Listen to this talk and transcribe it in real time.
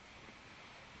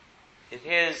It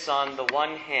is, on the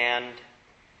one hand,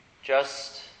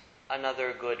 just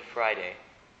another Good Friday.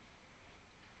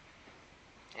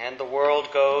 And the world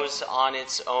goes on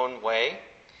its own way,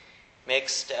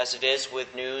 mixed as it is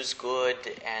with news good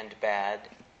and bad.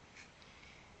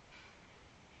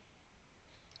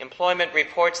 Employment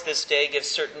reports this day give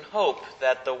certain hope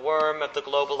that the worm of the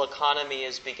global economy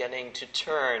is beginning to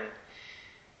turn,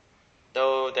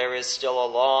 though there is still a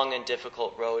long and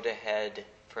difficult road ahead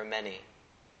for many.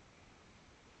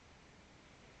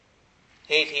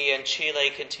 Haiti and Chile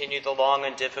continue the long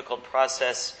and difficult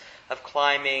process of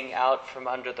climbing out from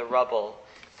under the rubble,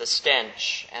 the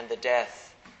stench, and the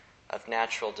death of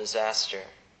natural disaster.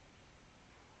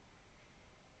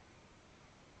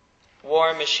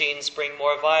 War machines bring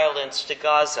more violence to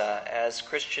Gaza as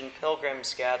Christian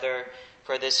pilgrims gather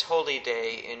for this holy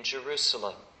day in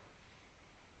Jerusalem.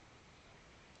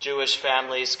 Jewish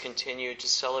families continue to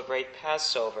celebrate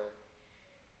Passover,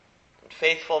 and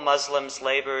faithful Muslims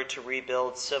labor to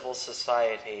rebuild civil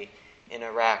society in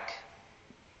Iraq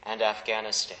and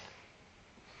Afghanistan.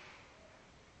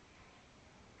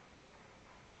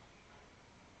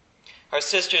 Our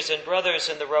sisters and brothers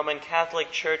in the Roman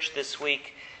Catholic Church this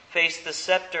week face the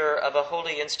scepter of a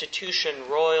holy institution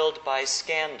roiled by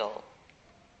scandal,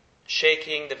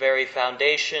 shaking the very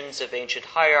foundations of ancient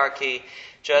hierarchy,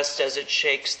 just as it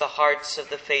shakes the hearts of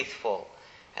the faithful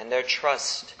and their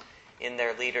trust in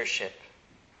their leadership.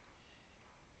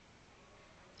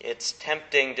 It's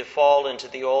tempting to fall into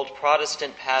the old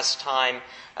Protestant pastime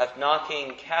of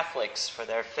knocking Catholics for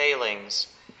their failings.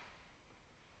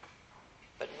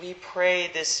 But we pray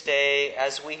this day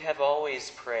as we have always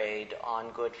prayed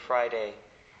on Good Friday,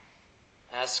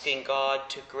 asking God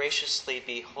to graciously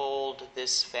behold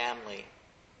this family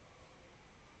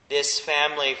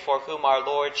for whom our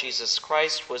Lord Jesus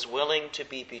Christ was willing to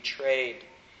be betrayed.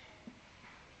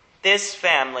 This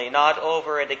family, not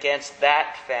over and against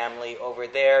that family over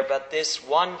there, but this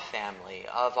one family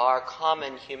of our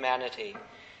common humanity,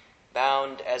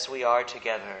 bound as we are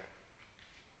together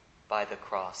by the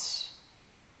cross.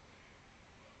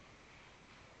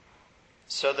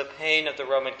 So the pain of the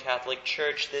Roman Catholic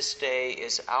Church this day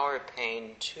is our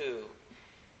pain too.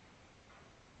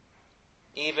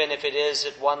 Even if it is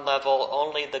at one level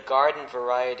only the garden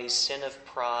variety sin of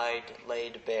pride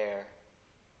laid bare.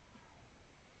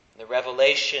 The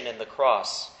revelation in the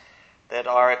cross that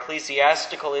our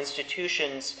ecclesiastical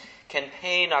institutions can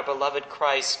pain our beloved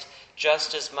Christ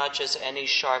just as much as any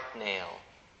sharp nail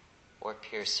or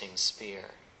piercing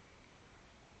spear.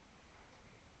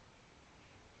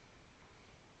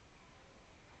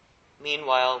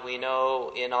 Meanwhile, we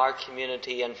know in our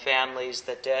community and families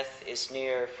that death is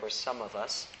near for some of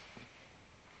us,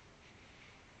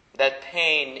 that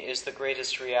pain is the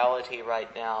greatest reality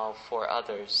right now for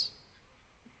others,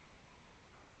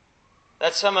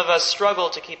 that some of us struggle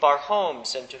to keep our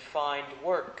homes and to find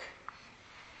work,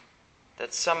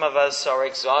 that some of us are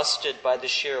exhausted by the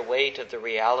sheer weight of the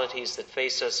realities that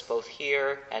face us both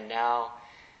here and now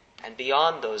and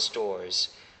beyond those doors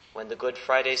when the Good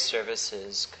Friday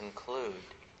services conclude.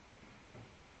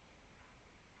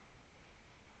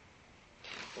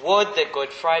 Would that Good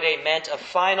Friday meant a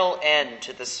final end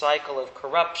to the cycle of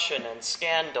corruption and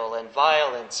scandal and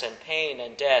violence and pain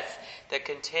and death that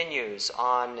continues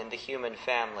on in the human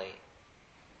family,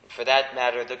 and for that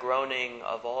matter, the groaning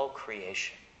of all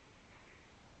creation.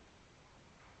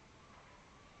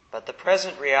 But the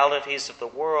present realities of the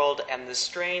world and the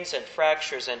strains and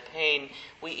fractures and pain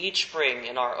we each bring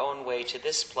in our own way to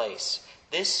this place,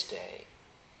 this day,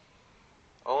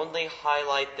 only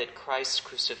highlight that Christ's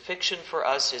crucifixion for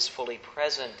us is fully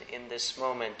present in this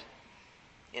moment,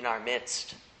 in our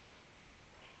midst,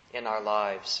 in our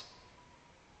lives,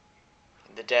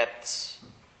 in the depths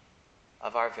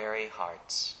of our very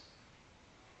hearts.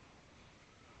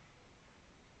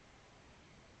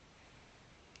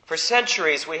 For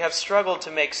centuries, we have struggled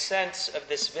to make sense of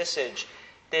this visage,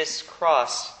 this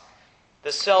cross,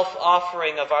 the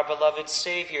self-offering of our beloved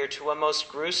Savior to a most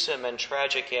gruesome and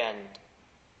tragic end,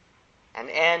 an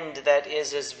end that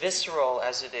is as visceral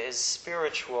as it is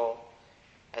spiritual,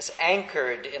 as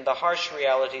anchored in the harsh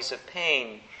realities of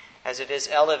pain as it is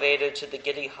elevated to the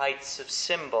giddy heights of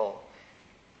symbol,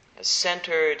 as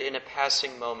centered in a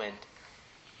passing moment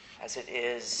as it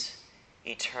is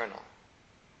eternal.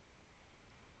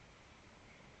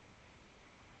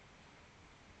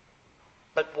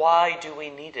 But why do we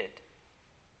need it?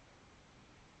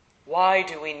 Why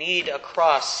do we need a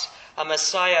cross, a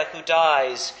Messiah who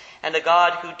dies, and a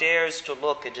God who dares to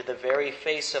look into the very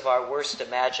face of our worst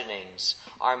imaginings,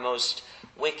 our most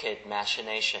wicked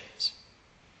machinations?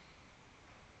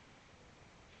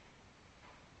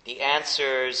 The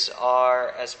answers are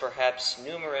as perhaps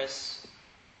numerous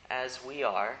as we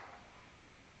are.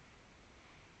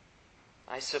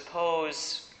 I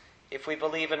suppose if we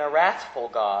believe in a wrathful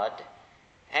God,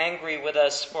 angry with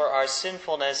us for our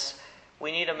sinfulness,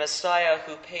 we need a Messiah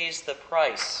who pays the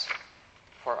price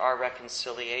for our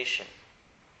reconciliation.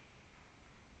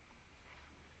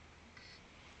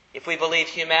 If we believe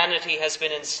humanity has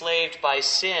been enslaved by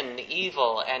sin,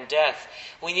 evil, and death,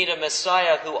 we need a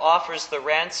Messiah who offers the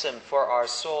ransom for our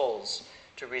souls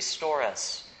to restore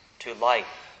us to life.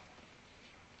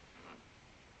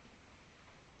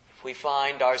 If we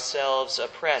find ourselves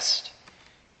oppressed,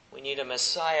 we need a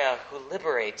Messiah who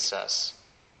liberates us.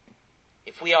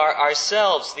 If we are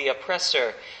ourselves the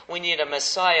oppressor, we need a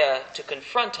Messiah to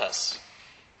confront us,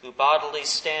 who bodily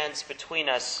stands between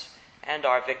us and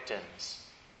our victims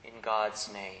in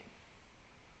God's name.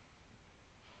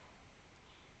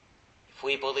 If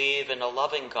we believe in a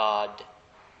loving God,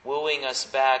 wooing us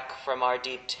back from our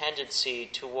deep tendency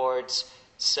towards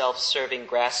self-serving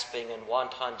grasping and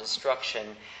wanton destruction,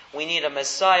 we need a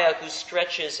Messiah who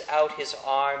stretches out his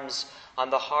arms on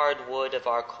the hard wood of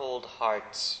our cold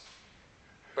hearts,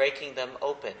 breaking them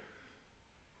open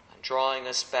and drawing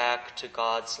us back to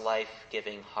God's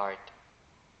life-giving heart.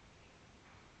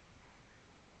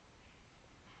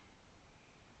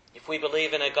 If we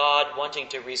believe in a God wanting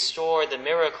to restore the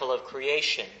miracle of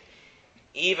creation,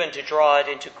 even to draw it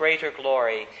into greater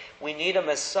glory, we need a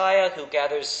Messiah who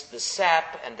gathers the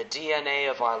sap and the DNA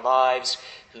of our lives,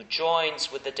 who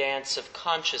joins with the dance of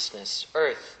consciousness,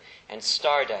 earth, and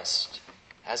stardust,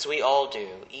 as we all do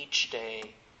each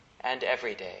day and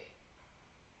every day,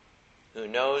 who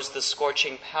knows the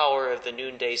scorching power of the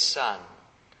noonday sun,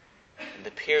 and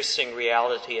the piercing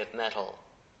reality of metal,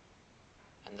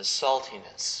 and the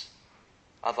saltiness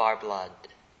of our blood.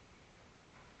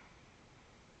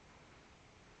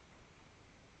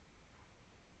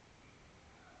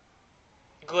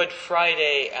 Good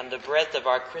Friday and the breadth of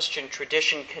our Christian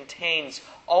tradition contains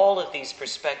all of these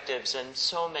perspectives and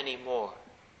so many more.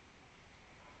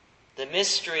 The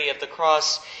mystery of the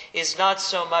cross is not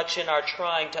so much in our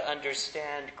trying to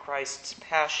understand Christ's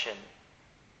passion,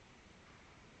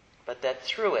 but that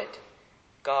through it,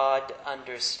 God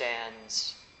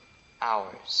understands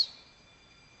ours.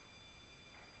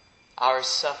 Our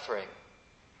suffering,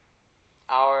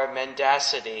 our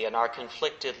mendacity and our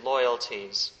conflicted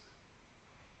loyalties,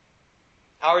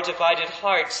 our divided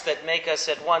hearts that make us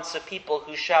at once a people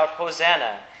who shout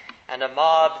Hosanna and a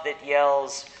mob that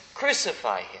yells,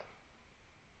 crucify him,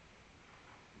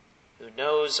 who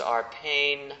knows our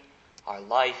pain, our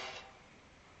life,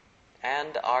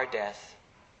 and our death,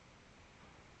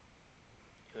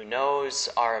 who knows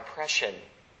our oppression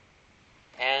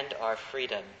and our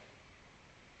freedom,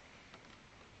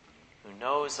 who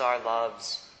knows our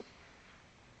loves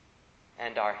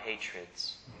and our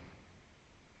hatreds.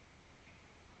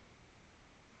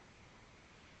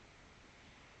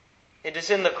 It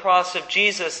is in the cross of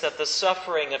Jesus that the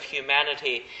suffering of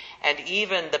humanity and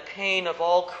even the pain of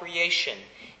all creation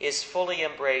is fully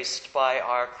embraced by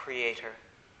our Creator,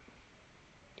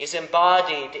 is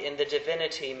embodied in the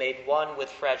divinity made one with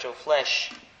fragile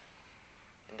flesh,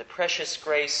 in the precious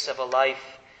grace of a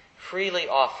life freely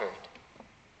offered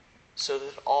so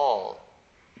that all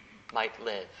might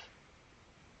live.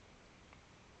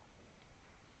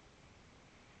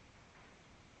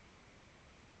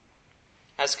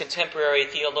 As contemporary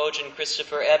theologian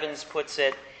Christopher Evans puts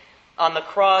it, on the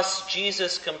cross,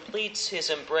 Jesus completes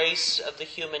his embrace of the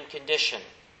human condition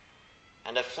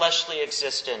and of fleshly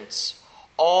existence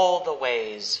all the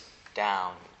ways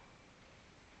down,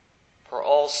 for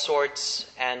all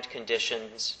sorts and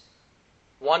conditions,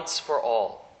 once for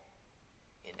all,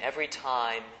 in every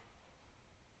time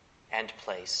and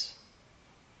place.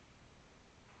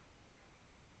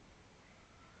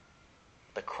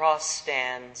 The cross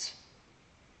stands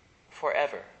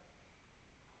forever.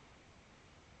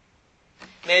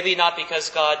 Maybe not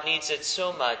because God needs it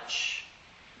so much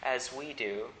as we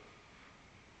do.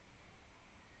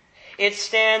 It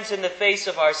stands in the face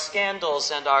of our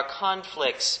scandals and our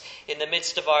conflicts, in the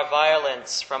midst of our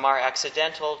violence, from our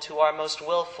accidental to our most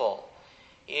willful,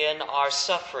 in our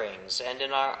sufferings and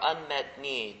in our unmet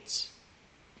needs.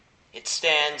 It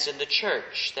stands in the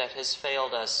church that has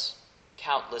failed us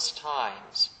countless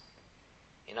times,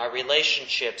 in our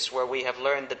relationships where we have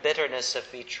learned the bitterness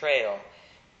of betrayal,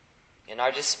 in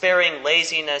our despairing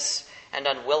laziness and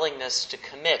unwillingness to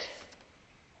commit,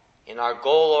 in our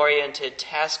goal-oriented,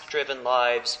 task-driven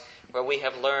lives where we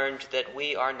have learned that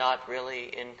we are not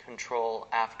really in control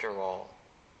after all.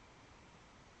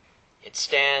 It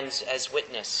stands as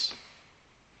witness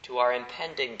to our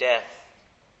impending death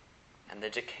and the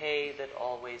decay that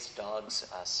always dogs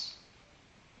us.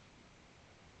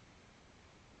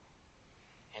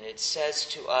 And it says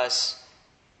to us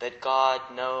that God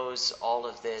knows all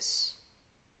of this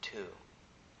too.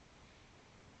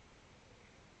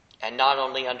 And not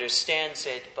only understands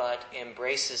it, but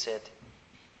embraces it,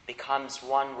 becomes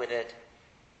one with it,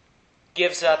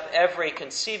 gives up every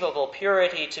conceivable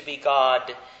purity to be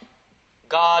God,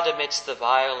 God amidst the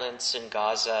violence in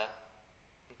Gaza,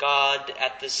 God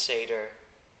at the Seder,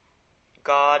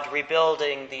 God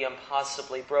rebuilding the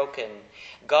impossibly broken,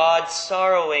 God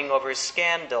sorrowing over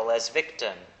scandal as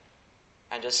victim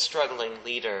and a struggling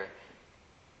leader,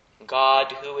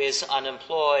 God who is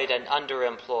unemployed and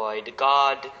underemployed,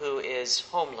 God who is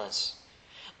homeless,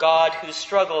 God who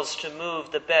struggles to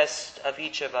move the best of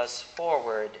each of us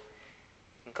forward,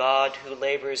 God who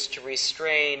labors to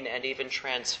restrain and even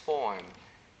transform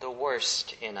the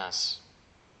worst in us.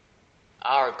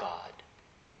 Our God,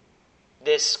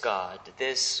 this God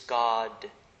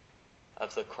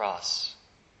of the cross,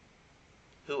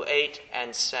 who ate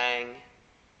and sang,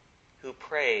 who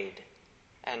prayed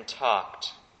and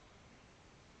talked,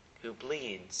 who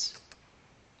bleeds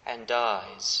and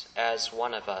dies as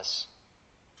one of us,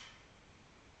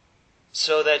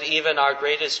 so that even our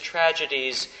greatest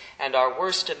tragedies and our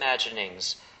worst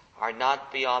imaginings are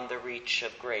not beyond the reach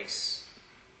of grace,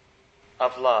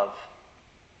 of love,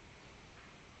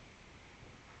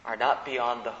 are not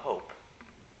beyond the hope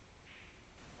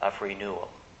of renewal.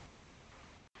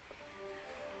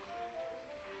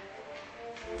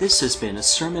 This has been a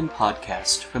sermon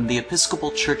podcast from the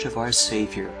Episcopal Church of Our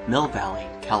Savior, Mill Valley,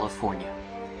 California.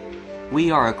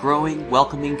 We are a growing,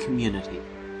 welcoming community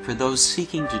for those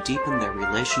seeking to deepen their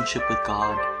relationship with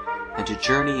God and to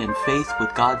journey in faith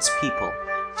with God's people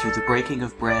through the breaking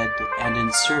of bread and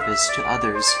in service to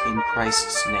others in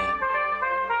Christ's name.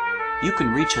 You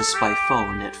can reach us by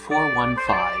phone at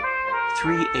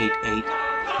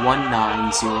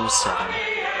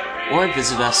 415-388-1907 or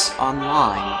visit us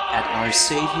online at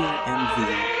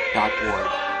oursaviormv.org.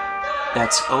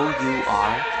 That's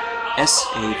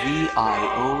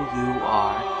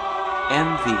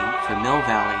OURSAVIOURMV for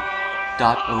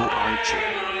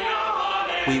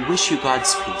millvalley.org. We wish you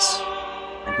God's peace,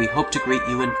 and we hope to greet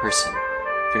you in person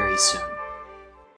very soon.